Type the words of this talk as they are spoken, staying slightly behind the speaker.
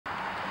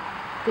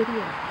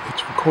Video.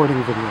 It's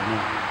recording video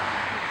now.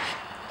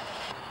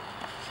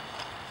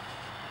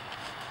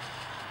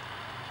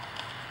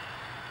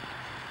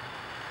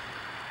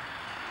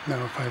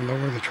 Now if I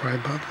lower the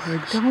tripod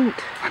legs... Don't.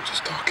 I'm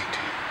just talking to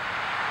you.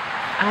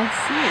 I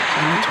see it.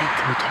 Can we talk?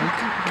 Can we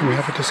talk? Can we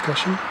have a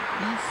discussion?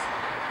 Yes.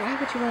 Why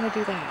would you want to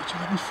do that? Would you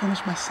let me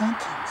finish my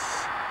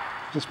sentence?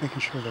 Just making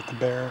sure that the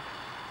bear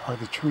are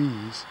the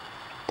trees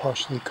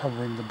partially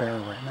covering the bear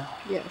right now.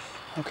 Yes.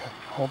 Okay,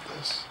 hold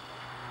this.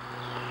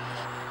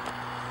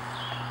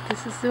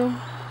 This is Zoom?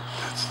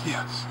 That's,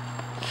 yes.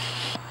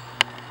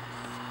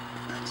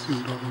 That's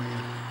zoomed all the way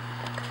in.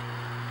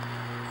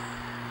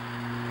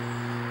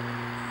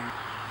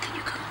 Can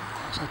you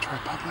close that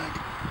tripod leg?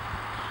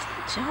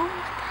 Joe, what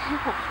the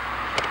hell?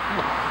 Oh,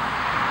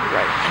 you're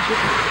right.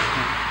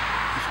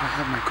 If I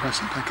have my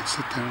crescent, I could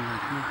sit down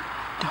right here.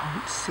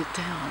 Don't sit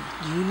down.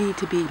 You need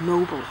to be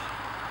mobile.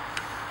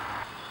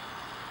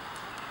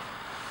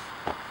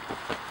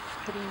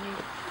 What do you need?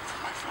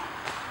 My phone.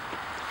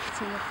 It's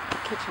in the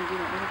kitchen. Do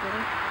you want me to get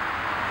it?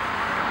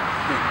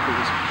 Yeah,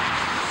 please.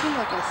 It seemed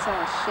like I saw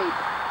a shape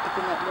up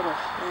in that little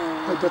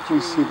hole. I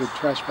definitely see the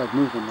trash bag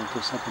moving like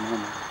there's something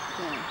on there.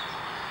 Yeah.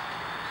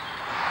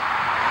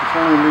 If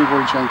only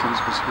Leroy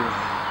Jenkins was here.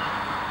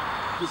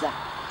 Who's that?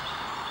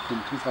 In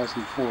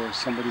 2004,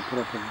 somebody put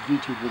up a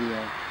YouTube video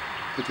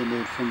that they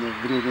made from the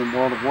video game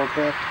World of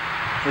Warcraft,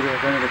 where they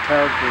rented a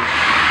character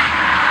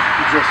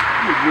who just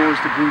ignores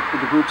the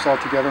groups all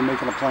together,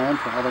 making a plan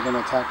for how they're going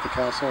to attack the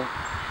castle.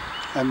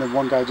 And then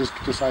one guy just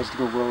decides to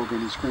go rogue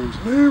and he screams,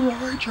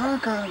 "Leroy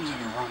Jenkins!" And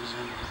he runs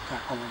in and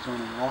attack all his own,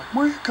 and they're like,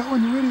 "Where you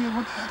going, you idiot?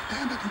 What the heck,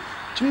 damn it?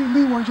 Gee,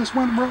 Leroy just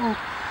went rogue."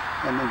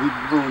 And then he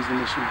ruins the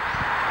mission.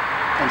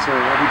 And so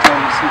every time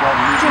you see that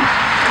in movies...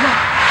 Come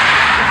on.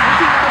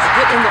 Let's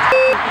get in the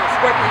house.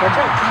 Right now. Oh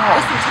my God.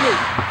 Listen to me.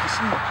 I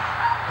see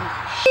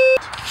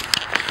it.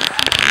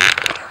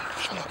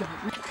 Shut up.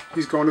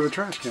 He's going to the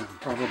trash can,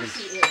 probably.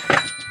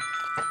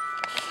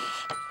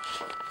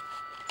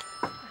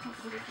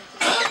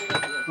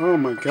 Oh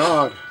my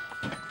God.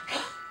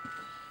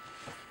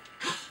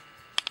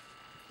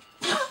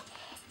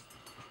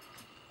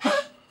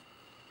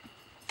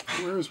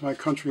 Where's my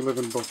country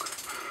living book?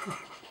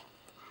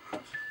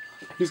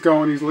 He's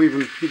going, he's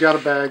leaving. He got a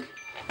bag.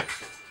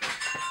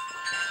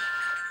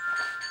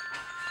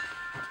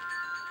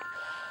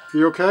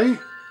 You okay? I'm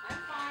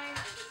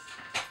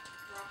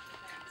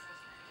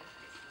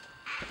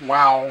fine.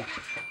 Wow.